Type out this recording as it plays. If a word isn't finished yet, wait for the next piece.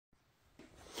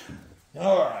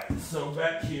All right, so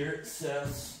back here it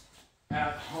says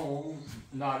at home,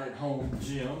 not at home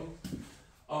gym.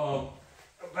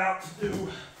 About to do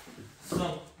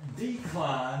some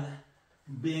decline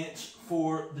bench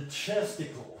for the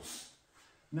chesticles.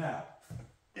 Now,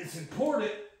 it's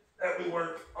important that we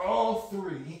work all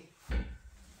three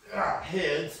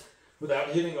heads without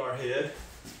hitting our head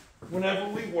whenever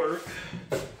we work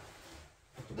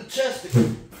the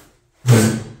chesticle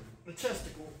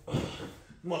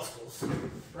muscles,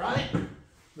 right?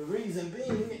 The reason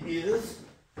being is,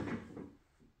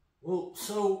 well,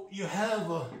 so you have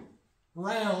a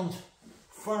round,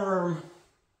 firm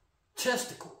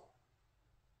chesticle,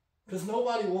 because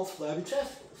nobody wants flabby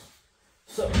chesticles.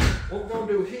 So what we're going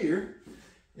to do here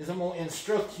is I'm going to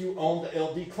instruct you on the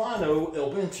El Declino,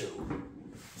 El Bencho.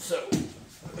 So,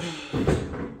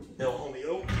 El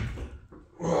Homeo,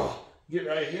 get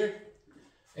right here,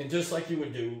 and just like you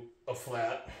would do a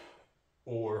flat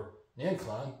or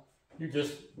incline, you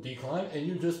just decline and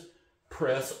you just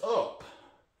press up.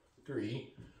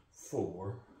 3,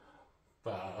 4,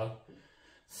 5,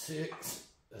 6,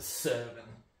 7,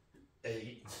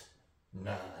 8,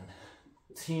 9,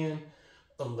 10,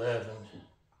 11,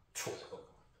 12,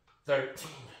 13,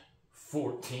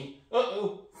 14,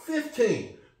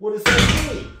 15. What does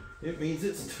that mean? It means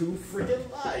it's too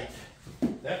freaking light.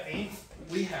 That means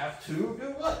we have to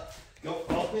do what? Go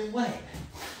up in weight.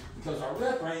 Because our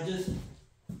rep ranges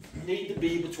need to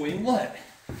be between what?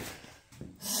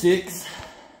 6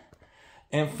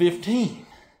 and 15.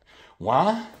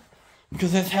 Why?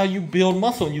 Because that's how you build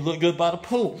muscle and you look good by the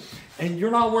pool. And you're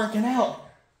not working out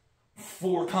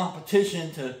for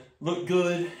competition to look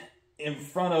good in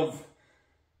front of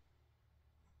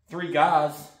 3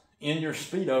 guys in your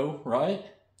Speedo, right?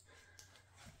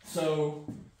 So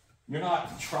you're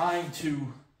not trying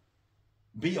to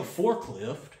be a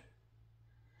forklift.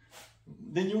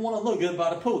 Then you want to look good by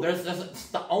the pool. That's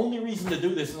the only reason to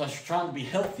do this unless you're trying to be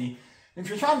healthy. If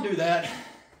you're trying to do that,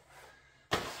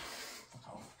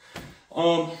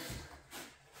 so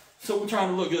we're trying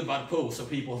to look good by the pool. So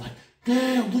people are like,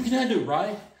 damn, look at that dude,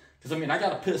 right? Because I mean, I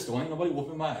got a pistol. Ain't nobody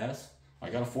whooping my ass. I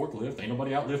got a forklift. Ain't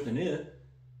nobody out lifting it.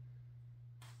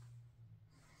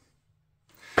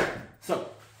 So,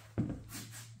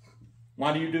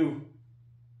 why do you do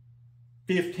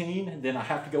 15? Then I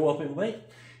have to go up in weight.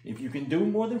 If you can do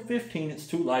more than 15, it's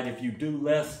too light. If you do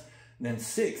less than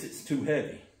 6, it's too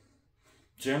heavy.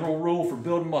 General rule for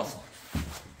building muscle.